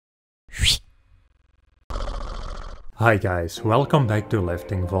Hi guys, welcome back to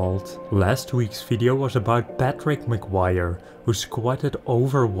Lifting Vault. Last week's video was about Patrick McGuire, who squatted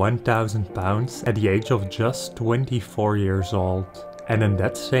over 1000 pounds at the age of just 24 years old. And in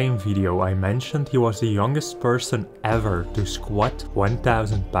that same video I mentioned he was the youngest person ever to squat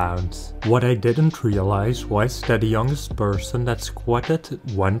 1000 pounds. What I didn't realize was that the youngest person that squatted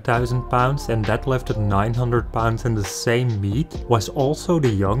 1000 pounds and deadlifted 900 pounds in the same meet was also the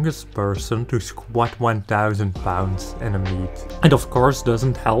youngest person to squat 1000 pounds in a meet. And of course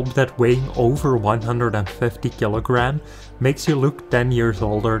doesn't help that weighing over 150 kilograms makes you look 10 years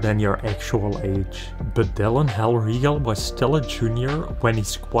older than your actual age. But Dylan Hellriegel was still a junior when he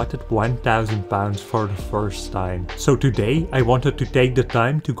squatted 1000 pounds for the first time. So today I wanted to take the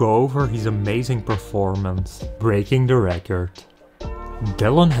time to go over his amazing performance, breaking the record.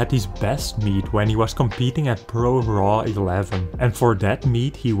 Dylan had his best meet when he was competing at Pro Raw 11, and for that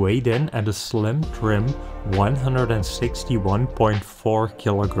meet he weighed in at a slim trim 161.4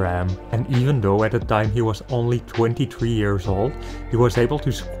 kilograms. And even though at the time he was only 23 years old, he was able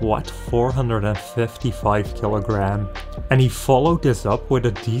to squat 455 kilograms. And he followed this up with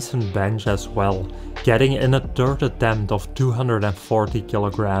a decent bench as well, getting in a third attempt of 240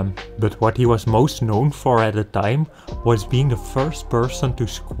 kilograms. But what he was most known for at the time was being the first person to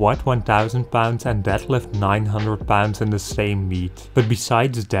squat 1000 pounds and deadlift 900 pounds in the same meet. But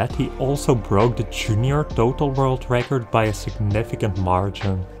besides that, he also broke the junior total world record by a significant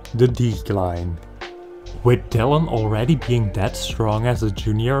margin. The decline. With Dylan already being that strong as a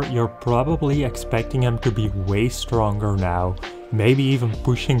junior, you're probably expecting him to be way stronger now, maybe even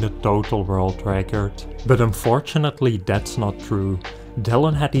pushing the total world record. But unfortunately that's not true.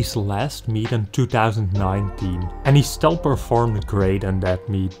 Dylan had his last meet in 2019 and he still performed great in that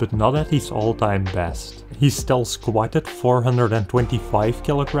meet, but not at his all-time best. He still squatted 425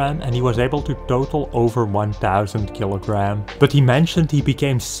 kilograms and he was able to total over 1000 kilograms. But he mentioned he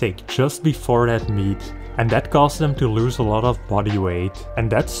became sick just before that meet, and that caused him to lose a lot of body weight,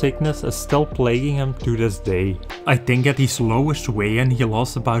 and that sickness is still plaguing him to this day. I think at his lowest weigh-in he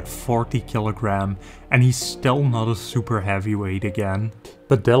lost about 40 kilograms, and he's still not a super heavyweight again.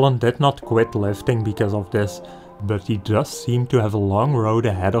 But Dylan did not quit lifting because of this, but he does seem to have a long road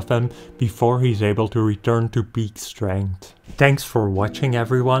ahead of him before he's able to return to peak strength. Thanks for watching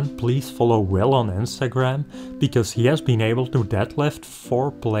everyone. Please follow Will on Instagram because he has been able to deadlift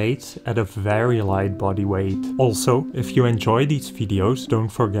 4 plates at a very light body weight. Also, if you enjoy these videos, don't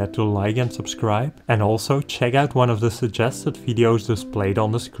forget to like and subscribe, and also check out one of the suggested videos displayed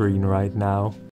on the screen right now.